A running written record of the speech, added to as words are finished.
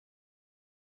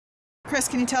Chris,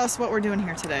 can you tell us what we're doing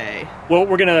here today? Well,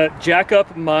 we're gonna jack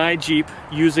up my Jeep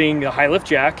using a high lift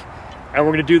jack, and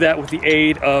we're gonna do that with the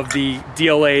aid of the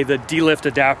DLA, the D-Lift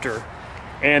adapter.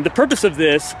 And the purpose of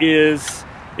this is,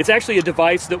 it's actually a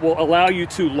device that will allow you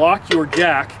to lock your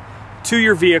jack to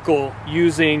your vehicle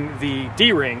using the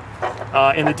D-ring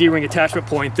and the D-ring attachment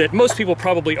point that most people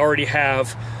probably already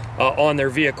have on their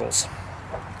vehicles.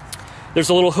 There's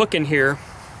a little hook in here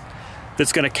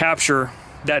that's gonna capture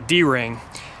that D-ring,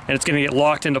 and it's gonna get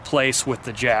locked into place with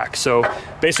the jack. So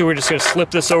basically we're just gonna slip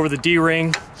this over the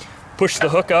D-ring, push the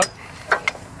hook up,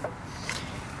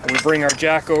 and we bring our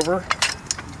jack over.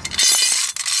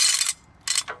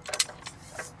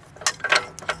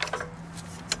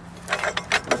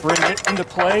 We bring it into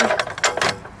play,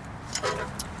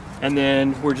 and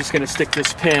then we're just gonna stick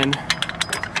this pin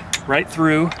right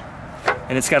through,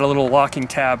 and it's got a little locking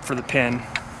tab for the pin.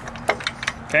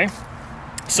 Okay?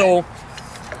 So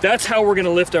that's how we're gonna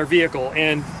lift our vehicle.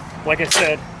 And like I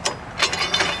said,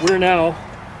 we're now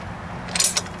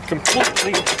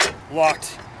completely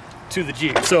locked to the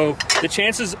Jeep. So the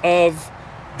chances of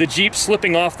the Jeep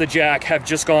slipping off the jack have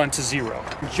just gone to zero.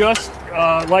 Just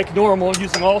like normal,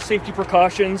 using all safety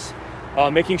precautions,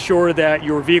 making sure that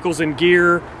your vehicle's in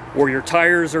gear or your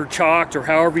tires are chocked or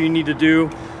however you need to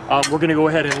do, we're gonna go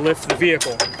ahead and lift the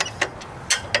vehicle.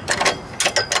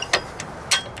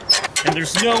 And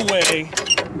there's no way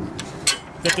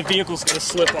that the vehicle's gonna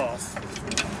slip off.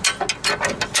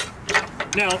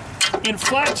 Now, in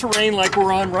flat terrain like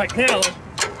we're on right now,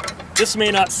 this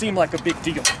may not seem like a big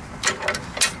deal.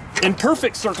 In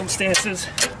perfect circumstances,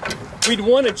 we'd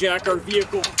want to jack our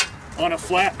vehicle on a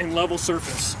flat and level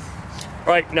surface. All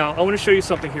right, now I want to show you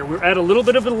something here. We're at a little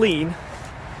bit of a lean.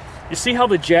 You see how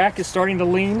the jack is starting to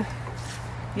lean?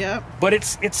 Yep. But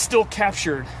it's still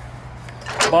captured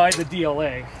by the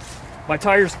DLA. My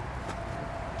tire's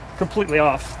completely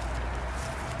off.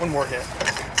 One more hit.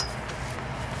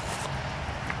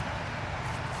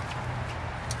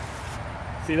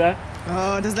 See that?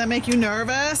 Oh, does that make you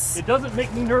nervous? It doesn't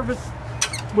make me nervous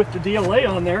with the DLA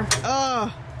on there.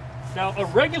 Oh. Now, a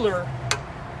regular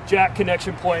jack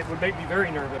connection point would make me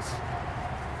very nervous.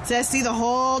 See, I see the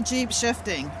whole Jeep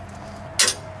shifting.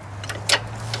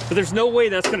 But there's no way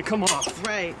that's going to come off.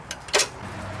 Right.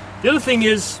 The other thing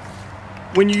is,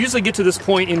 when you usually get to this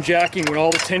point in jacking, when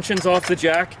all the tension's off the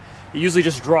jack, it usually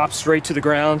just drops straight to the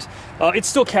ground. It's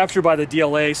still captured by the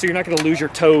DLA, so you're not going to lose your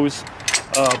toes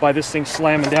by this thing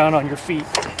slamming down on your feet.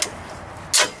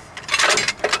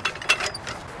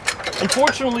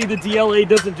 Unfortunately, the DLA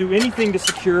doesn't do anything to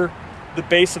secure the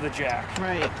base of the jack.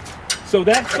 Right. So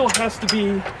that still has to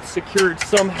be secured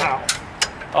somehow,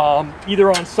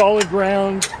 either on solid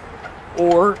ground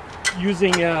or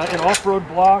using an off-road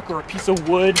block or a piece of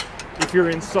wood if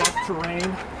you're in soft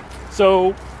terrain.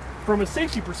 So from a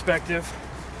safety perspective,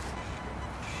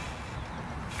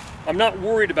 I'm not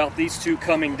worried about these two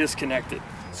coming disconnected.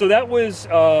 So that was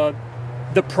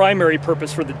the primary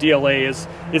purpose for the DLA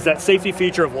is that safety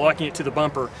feature of locking it to the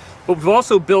bumper. But we've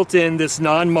also built in this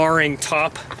non-marring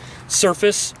top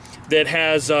surface that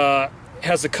has a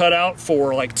cutout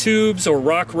for like tubes or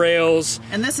rock rails.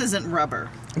 And this isn't rubber.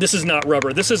 This is not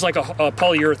rubber. This is like a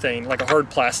polyurethane, like a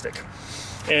hard plastic.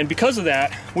 And because of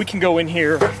that, we can go in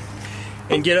here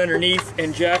and get underneath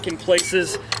and jack in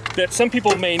places that some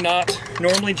people may not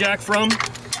normally jack from.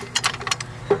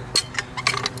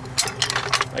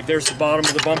 Like there's the bottom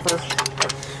of the bumper.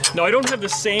 Now I don't have the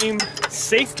same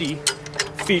safety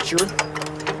feature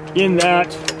in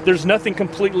that there's nothing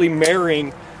completely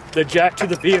marrying the jack to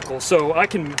the vehicle, so I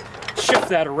can shift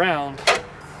that around.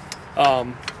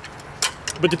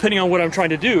 But depending on what I'm trying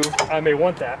to do, I may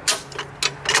want that.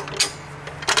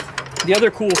 The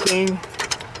other cool thing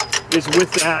is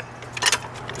with that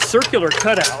circular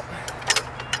cutout,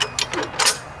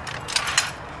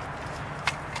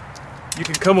 you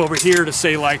can come over here to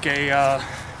say like a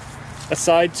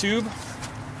side tube.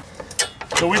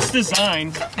 So it's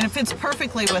designed and it fits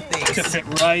perfectly with these to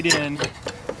fit right in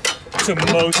to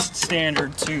most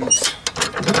standard tubes.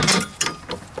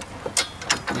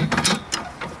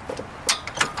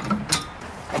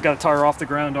 I've got a tire off the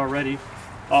ground already.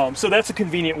 So that's a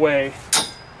convenient way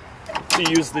to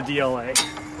use the DLA.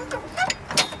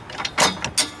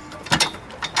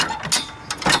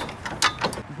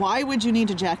 Why would you need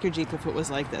to jack your Jeep if it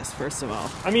was like this, first of all?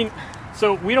 I mean,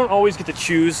 so we don't always get to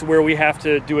choose where we have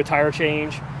to do a tire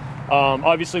change.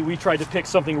 Obviously, we tried to pick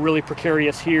something really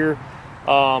precarious here.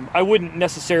 I wouldn't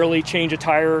necessarily change a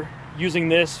tire using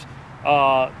this,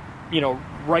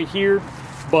 right here.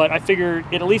 But I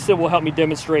figured at least it will help me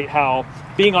demonstrate how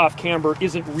being off camber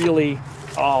isn't really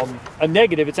a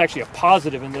negative, it's actually a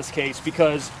positive in this case,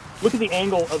 because look at the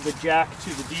angle of the jack to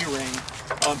the D-ring.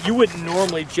 You wouldn't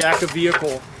normally jack a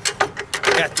vehicle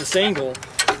at this angle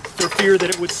for fear that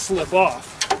it would slip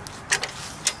off.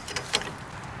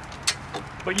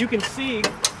 But you can see,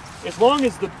 as long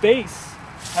as the base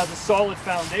has a solid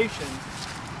foundation,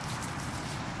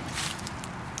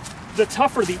 the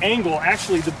tougher the angle,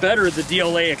 actually the better the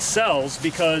DLA excels,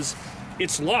 because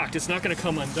it's locked, it's not going to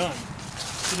come undone.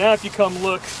 So now if you come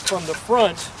look from the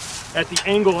front at the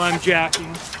angle I'm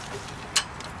jacking,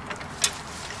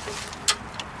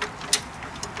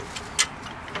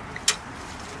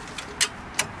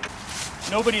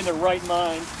 nobody in their right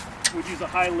mind would use a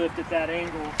high lift at that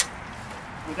angle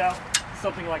without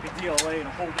something like a DLA to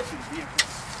hold it to the vehicle.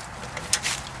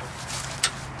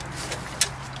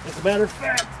 As a matter of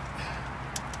fact,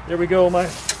 there we go, my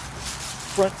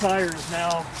front tire is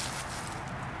now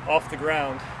off the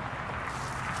ground.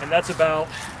 And that's about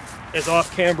as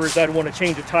off camber as I'd want to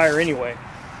change a tire anyway.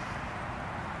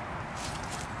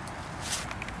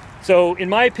 So in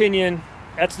my opinion,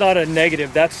 that's not a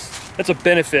negative, that's a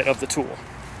benefit of the tool.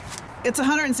 It's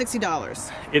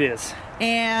 $160. It is.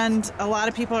 And a lot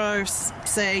of people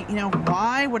say, you know,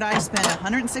 why would I spend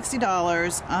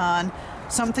 $160 on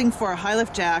something for a high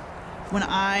lift jack when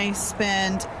I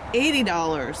spend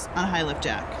 $80 on a high lift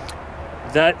jack?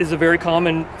 That is a very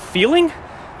common feeling.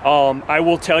 I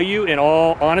will tell you, in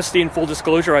all honesty and full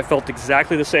disclosure, I felt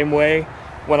exactly the same way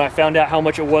when I found out how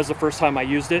much it was the first time I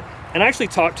used it. And I actually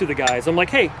talked to the guys. I'm like,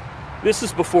 hey, this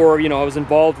is before, you know, I was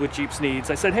involved with Jeep's Needs.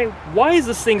 I said, hey, why is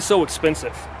this thing so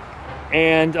expensive?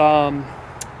 And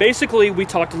basically, we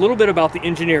talked a little bit about the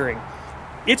engineering.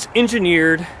 It's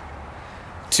engineered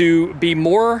to be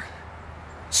more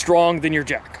strong than your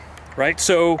jack, right?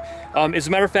 So, as a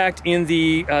matter of fact, in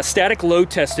the static load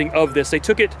testing of this, they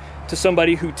took it to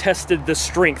somebody who tested the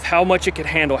strength, how much it could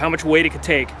handle, how much weight it could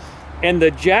take. And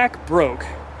the jack broke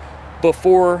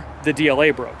before the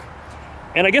DLA broke.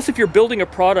 And I guess if you're building a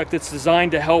product that's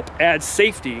designed to help add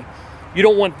safety, you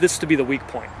don't want this to be the weak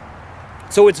point.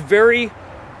 So it's very,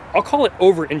 I'll call it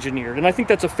over-engineered, and I think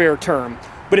that's a fair term,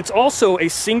 but it's also a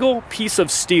single piece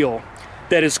of steel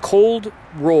that is cold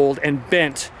rolled and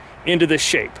bent into this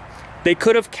shape. They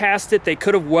could have cast it, they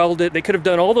could have welded it, they could have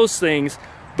done all those things,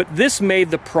 but this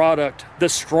made the product the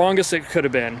strongest it could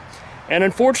have been. And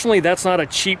unfortunately, that's not a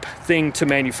cheap thing to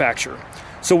manufacture.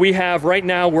 So we have, right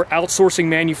now, we're outsourcing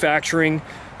manufacturing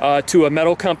to a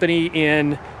metal company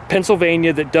in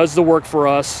Pennsylvania that does the work for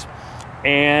us,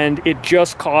 and it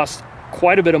just costs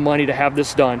quite a bit of money to have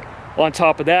this done. On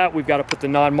top of that, we've got to put the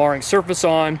non-marring surface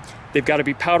on, they've got to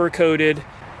be powder coated,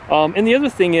 and the other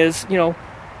thing is, you know,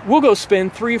 we'll go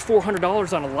spend $300 or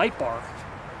 $400 on a light bar,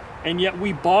 and yet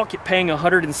we balk at paying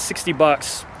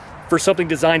 $160 for something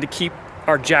designed to keep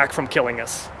our jack from killing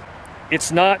us.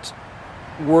 It's not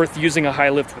worth using a high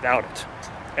lift without it.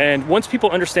 And once people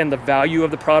understand the value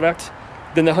of the product,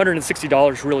 then the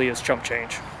 $160 really is chump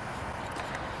change.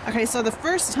 Okay, so the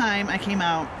first time I came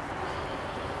out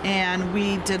and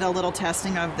we did a little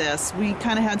testing of this, we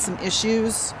kind of had some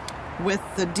issues with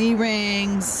the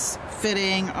D-rings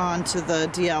fitting onto the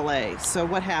DLA. So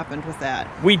what happened with that?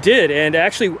 We did, and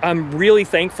actually I'm really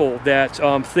thankful that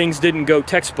things didn't go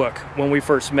textbook when we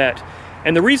first met.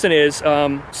 And the reason is,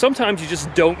 sometimes you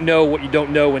just don't know what you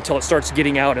don't know until it starts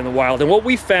getting out in the wild. And what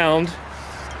we found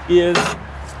is,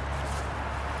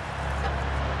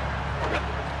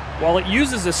 while it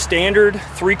uses a standard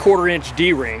 3/4 inch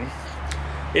D-ring,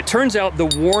 it turns out the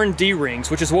worn D-rings,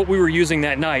 which is what we were using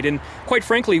that night, and quite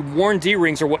frankly, worn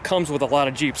D-rings are what comes with a lot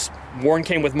of Jeeps. Worn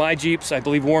came with my Jeeps, I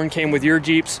believe worn came with your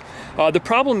Jeeps. The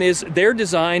problem is they're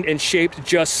designed and shaped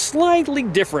just slightly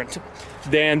different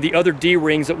than the other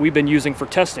D-rings that we've been using for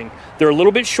testing. They're a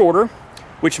little bit shorter,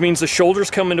 which means the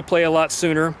shoulders come into play a lot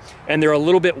sooner, and they're a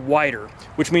little bit wider,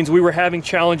 which means we were having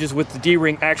challenges with the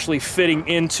D-ring actually fitting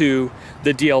into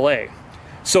the DLA.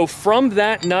 So from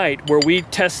that night where we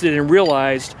tested and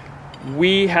realized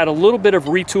we had a little bit of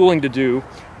retooling to do,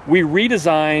 we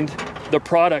redesigned the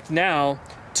product now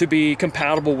to be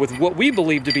compatible with what we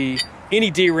believe to be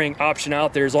any D-ring option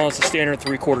out there, as long as it's a standard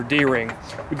 3/4 D-ring.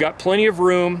 We've got plenty of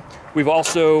room. We've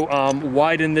also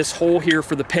widened this hole here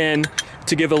for the pin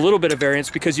to give a little bit of variance,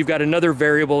 because you've got another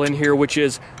variable in here, which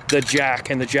is the jack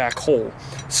and the jack hole.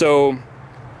 So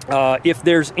if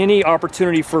there's any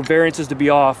opportunity for variances to be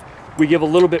off, we give a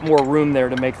little bit more room there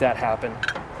to make that happen.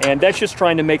 And that's just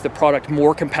trying to make the product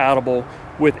more compatible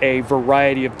with a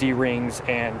variety of D-rings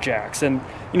and jacks. And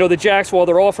you know, the jacks, while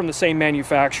they're all from the same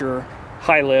manufacturer,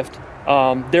 High Lift,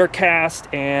 they're cast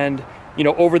and you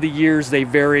know, over the years they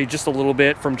vary just a little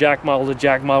bit from jack model to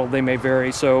jack model. They may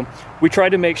vary, so we try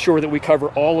to make sure that we cover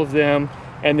all of them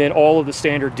and then all of the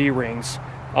standard D-rings.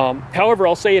 However,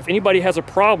 I'll say if anybody has a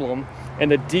problem and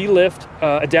the D-lift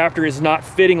adapter is not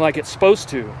fitting like it's supposed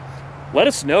to, let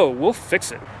us know. We'll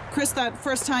fix it. Chris, that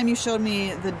first time you showed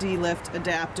me the D-lift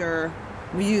adapter,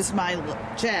 we used my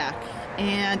jack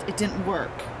and it didn't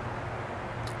work.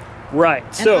 Right.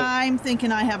 And so I'm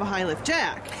thinking I have a high lift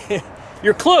jack.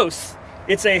 You're close.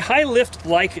 It's a high lift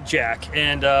like jack,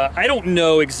 and I don't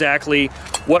know exactly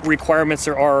what requirements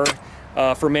there are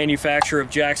for manufacture of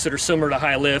jacks that are similar to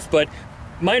high lift, but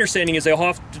my understanding is they'll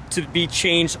have to be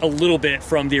changed a little bit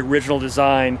from the original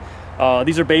design.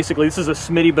 These are basically, this is a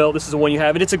Smittybilt, this is the one you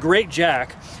have, and it's a great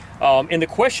jack. And the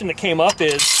question that came up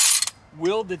is,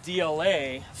 will the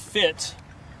DLA fit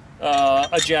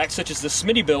a jack such as the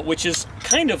Smittybilt, which is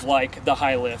kind of like the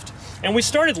high lift? And we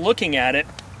started looking at it,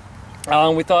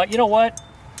 and we thought, you know what?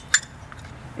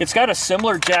 It's got a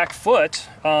similar jack foot.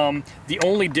 The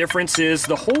only difference is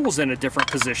the hole's in a different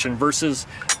position versus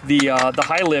the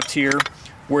high lift here,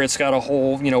 where it's got a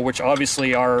hole, you know, which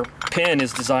obviously our pin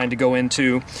is designed to go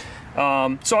into.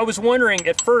 So I was wondering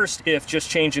at first if just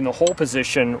changing the hole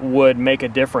position would make a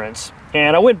difference.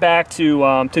 And I went back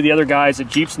to the other guys at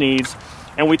Jeeps Needs,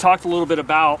 and we talked a little bit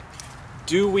about,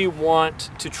 do we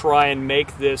want to try and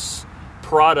make this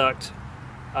product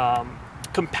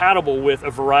compatible with a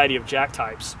variety of jack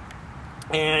types?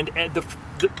 And at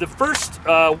at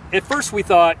first we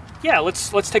thought, yeah,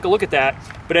 let's take a look at that.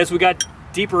 But as we got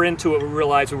deeper into it, we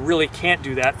realized we really can't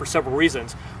do that for several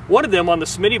reasons. One of them on the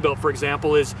Smittybilt, for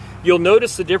example, is you'll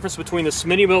notice the difference between the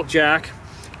Smittybilt jack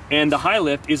and the high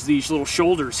lift is these little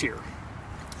shoulders here.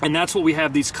 And that's what we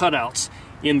have these cutouts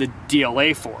in the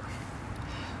DLA for.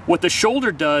 What the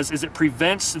shoulder does is it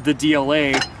prevents the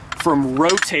DLA from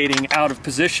rotating out of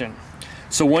position.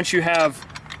 So once you have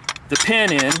the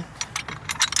pin in,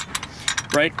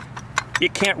 right,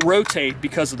 it can't rotate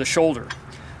because of the shoulder.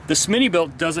 The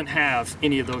Smittybilt doesn't have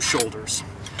any of those shoulders.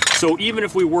 So even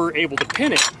if we were able to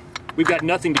pin it, we've got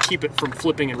nothing to keep it from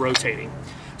flipping and rotating.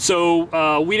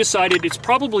 So we decided it's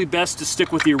probably best to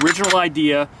stick with the original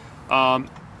idea.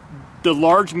 The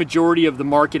large majority of the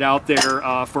market out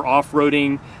there for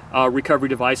off-roading recovery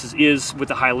devices is with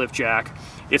the high lift jack.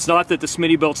 It's not that the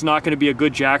Smittybilt's not going to be a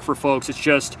good jack for folks, it's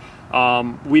just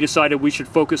we decided we should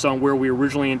focus on where we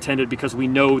originally intended because we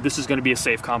know this is going to be a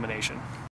safe combination.